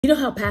You know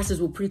how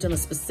pastors will preach on a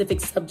specific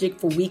subject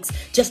for weeks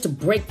just to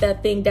break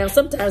that thing down,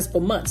 sometimes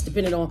for months,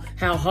 depending on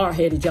how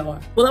hard-headed y'all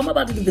are. Well, I'm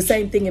about to do the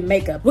same thing in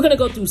makeup. We're gonna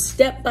go through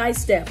step by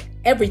step,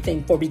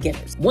 everything for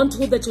beginners. One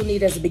tool that you'll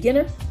need as a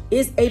beginner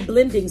is a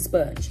blending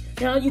sponge.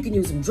 Now, you can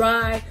use them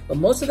dry, but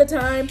most of the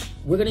time,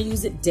 we're gonna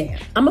use it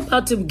damp. I'm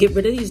about to get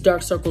rid of these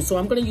dark circles, so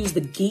I'm gonna use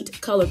the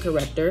GEAT Color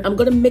Corrector. I'm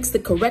gonna mix the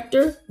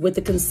corrector with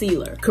the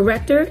concealer.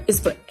 Corrector is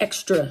for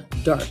extra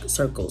dark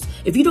circles.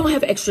 If you don't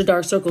have extra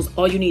dark circles,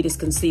 all you need is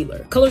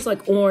concealer. Colors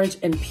like orange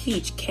and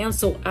peach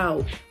cancel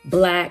out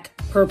black,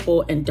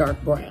 purple, and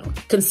dark brown.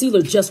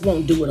 Concealer just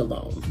won't do it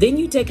alone. Then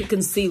you take a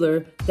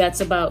concealer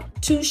that's about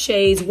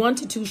 1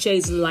 to 2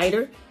 shades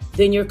lighter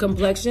than your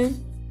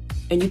complexion,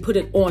 and you put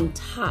it on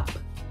top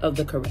of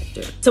the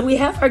corrector. So we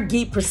have our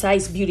GEAT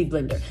Precise Beauty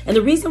Blender. And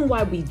the reason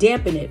why we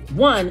dampen it,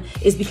 1,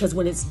 is because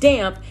when it's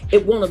damp,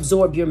 it won't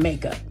absorb your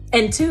makeup.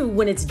 And 2,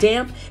 when it's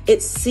damp, it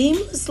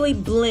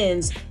seamlessly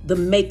blends the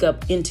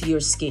makeup into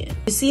your skin.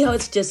 You see how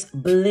it's just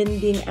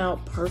blending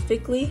out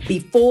perfectly?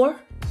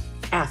 Before,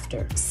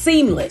 after.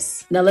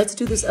 Seamless. Now let's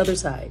do this other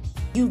side.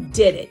 You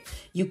did it.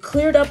 You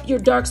cleared up your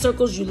dark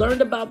circles. You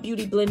learned about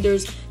beauty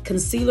blenders,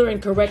 concealer,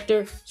 and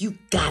corrector. You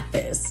got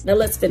this. Now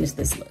let's finish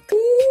this look.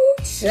 Ooh,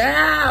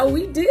 child,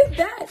 we did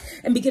that.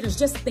 And beginners,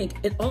 just think,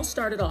 it all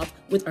started off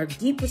with our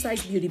GEAT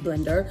Precise Beauty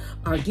Blender,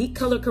 our GEAT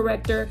Color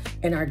Corrector,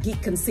 and our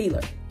GEAT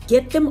Concealer.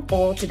 Get them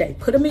all today.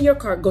 Put them in your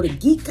cart. Go to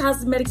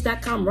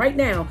geatcosmetics.com right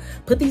now.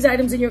 Put these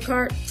items in your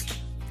cart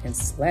and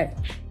slay.